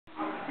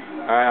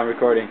Alright, I'm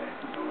recording.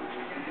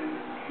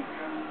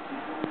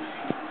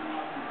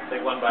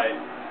 Take one bite.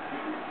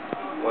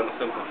 One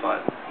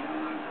simplified.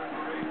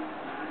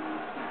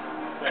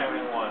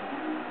 Having one.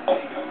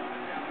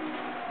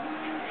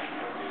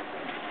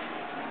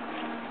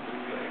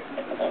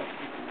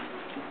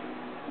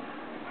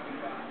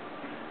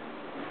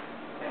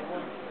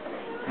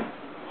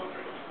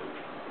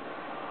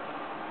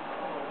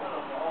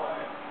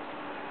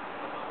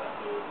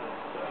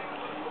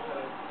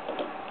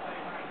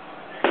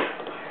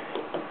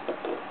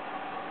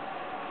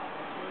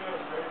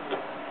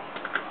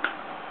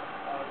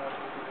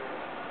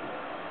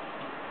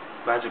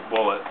 Magic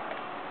bullet.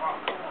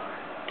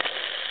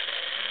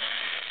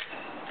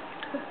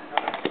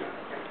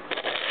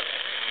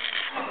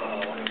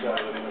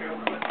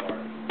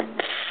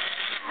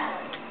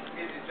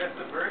 Is it just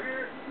a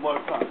burger? More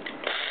fun.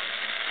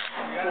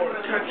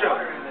 Ketchup.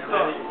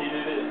 He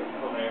did it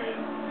hilarious.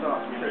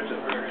 He ripped the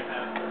burger in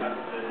half, put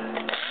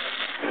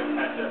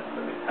ketchup,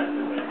 put the ketchup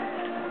in,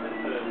 and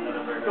put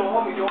another burger.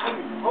 Yo,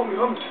 homie.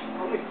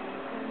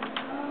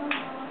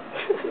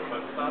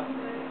 What sauce?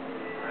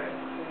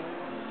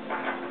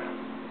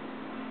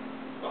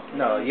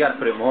 No, you gotta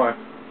put it more.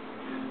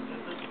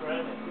 Just a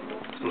spread.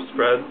 Some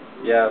spread.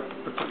 Yeah,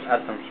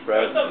 add some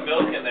spread. Put some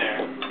milk in there.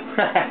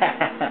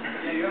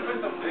 Yeah, you gotta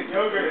put some big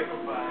yogurt.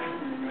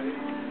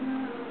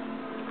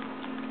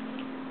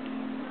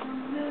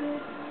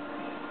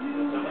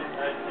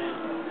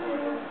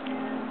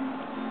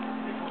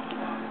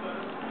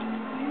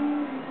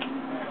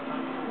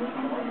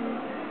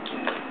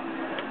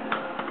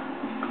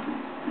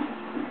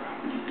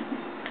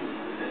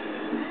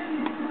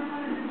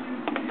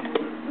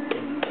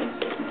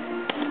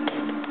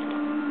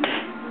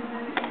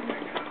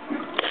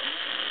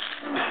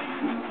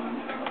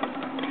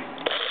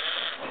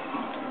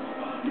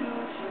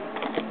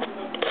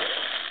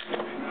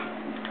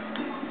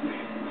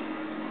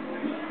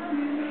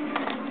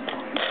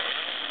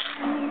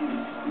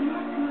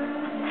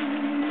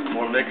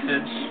 More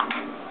mixage.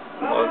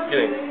 Oh,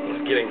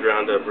 it's getting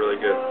ground up really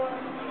good.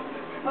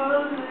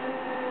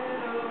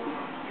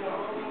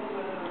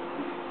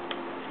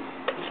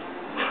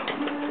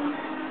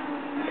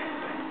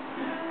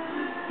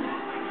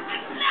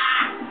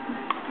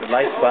 The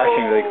light's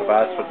flashing really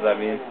fast. What does that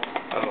mean?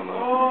 I don't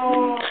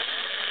know.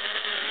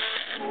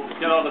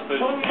 Get all the food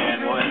in the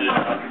can. We'll edit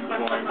out the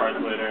boring parts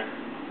later.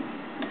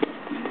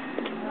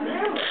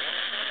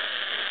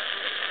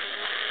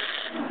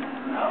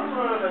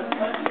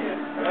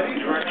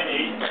 You weren't in 8?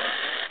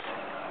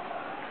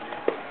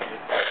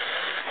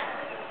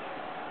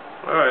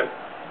 Alright.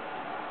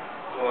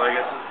 Well, I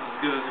guess this is as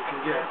good as it can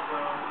get.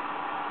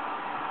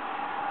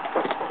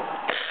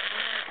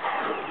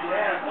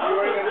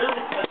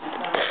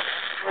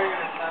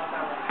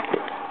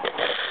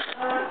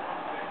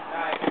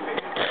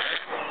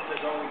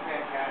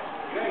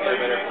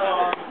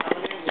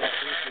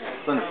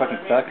 This one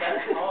fucking sucks.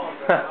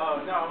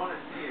 Oh, no, I want to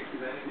see it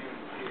because I didn't even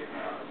see it.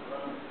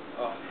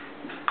 Oh.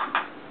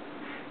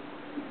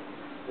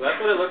 Well, that's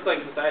what it looks like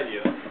inside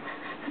you.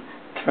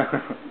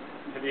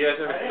 Have you guys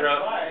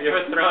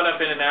ever thrown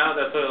up in and out?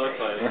 That's what it looks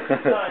like.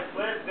 No, I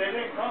swear, they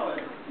didn't call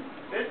it.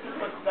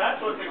 That's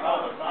what they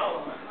call the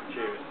foul.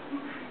 Cheers.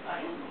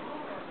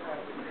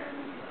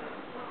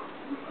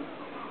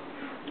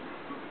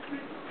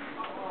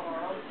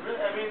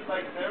 I mean,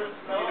 like, there was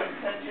no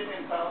intention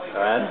in fouling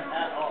Alright.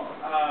 at all.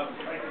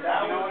 Like,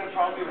 that You know what was it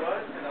probably was?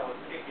 Because I was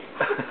kicking.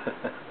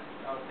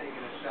 I was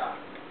taking a shot.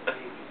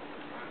 Maybe.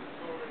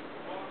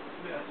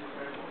 Yeah,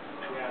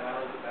 that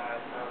was a bad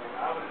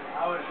fouling.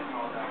 I would have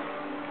called that one.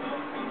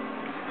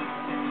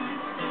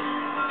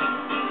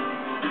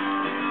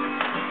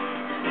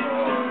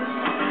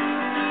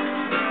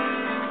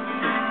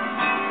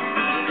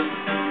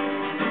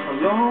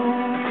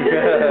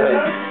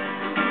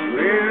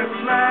 With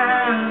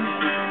my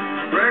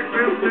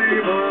breakfast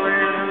table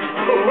and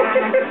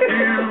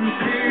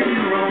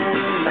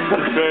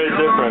It's very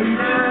different.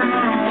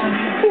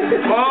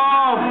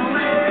 Oh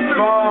my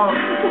god.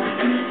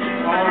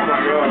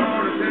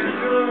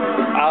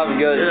 I'm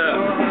good.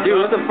 Yeah. Dude,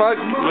 what the fuck?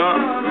 No.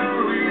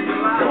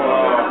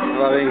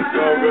 Loving.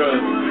 So good.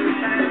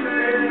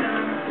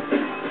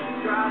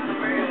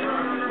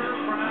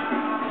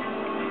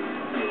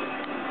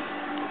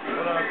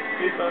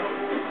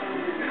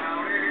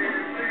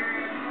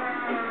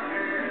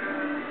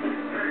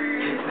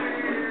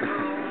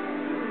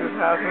 What's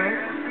happening?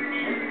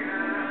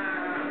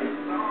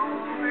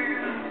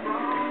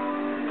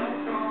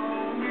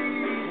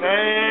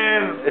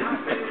 Man!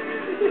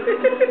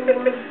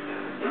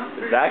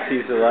 Zach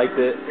seems to liked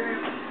it.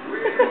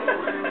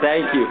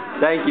 Thank you.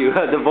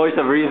 The voice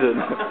of reason.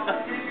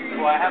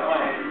 Well, I have my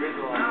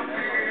visual on it.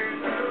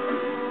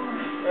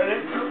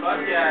 Ready? Fuck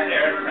yeah,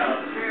 air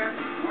couch.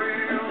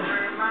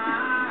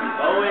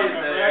 Always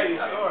the air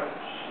couch.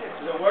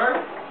 Does it work?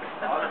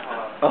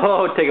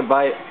 Oh, take a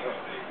bite.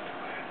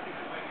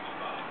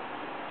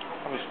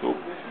 Have a scoop.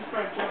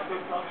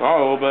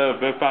 Oh, a little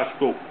bit fast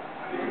scoop.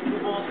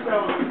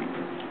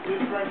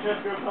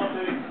 Francesco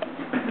Conte.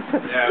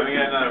 Yeah, we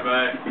got another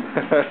bite.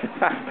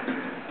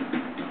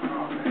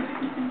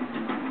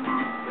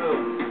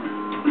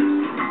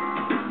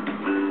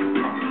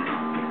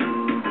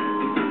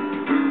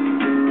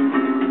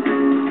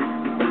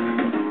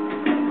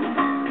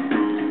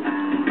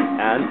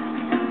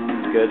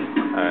 good?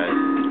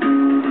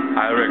 Alright.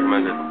 I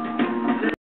recommend it.